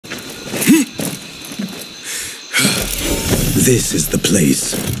This is the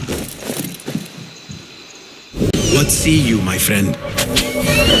place. What see you, my friend?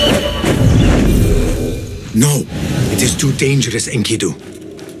 No, it is too dangerous, Enkidu.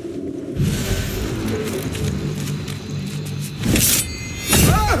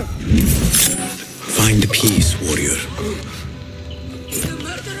 Find peace, warrior.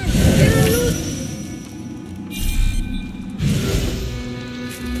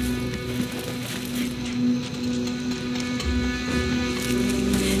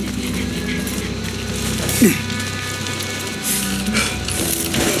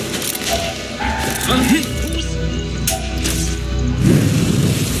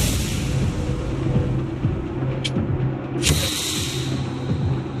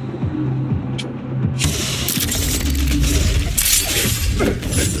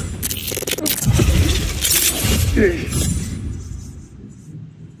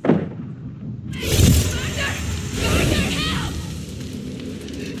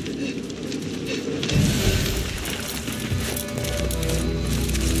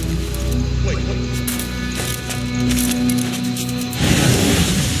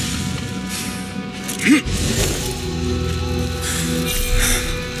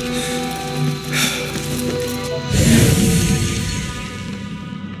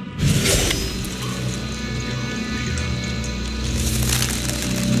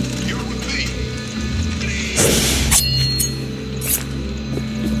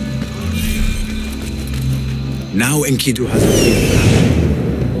 Now Enkidu has a clear path.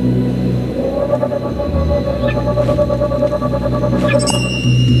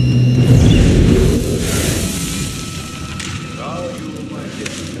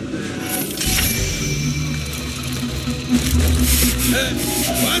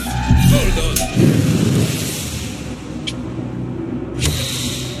 What? Hold on.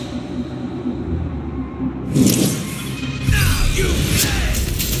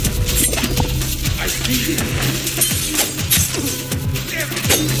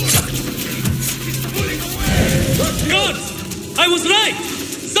 Guards! I was right!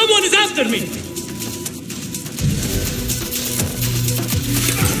 Someone is after me!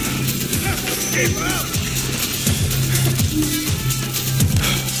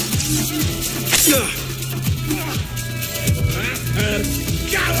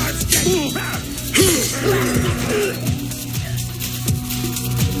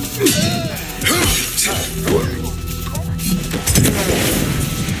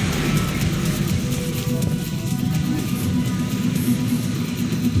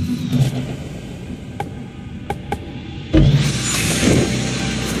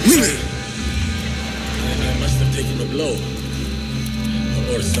 I must have taken a blow.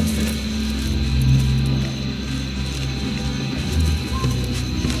 Or something.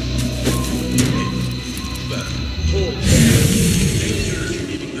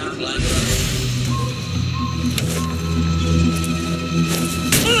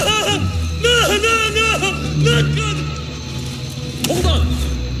 No! Not good! Hold on!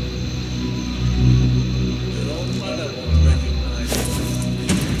 Your own mother won't recognize you.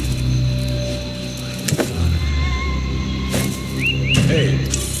 Hey,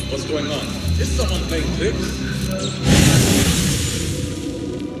 what's going on? Is someone playing tricks?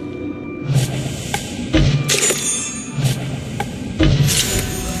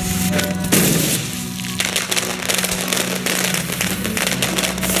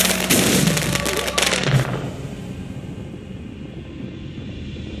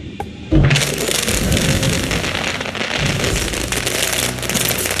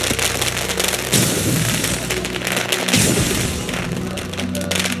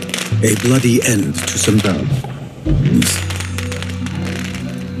 A bloody end to some battle.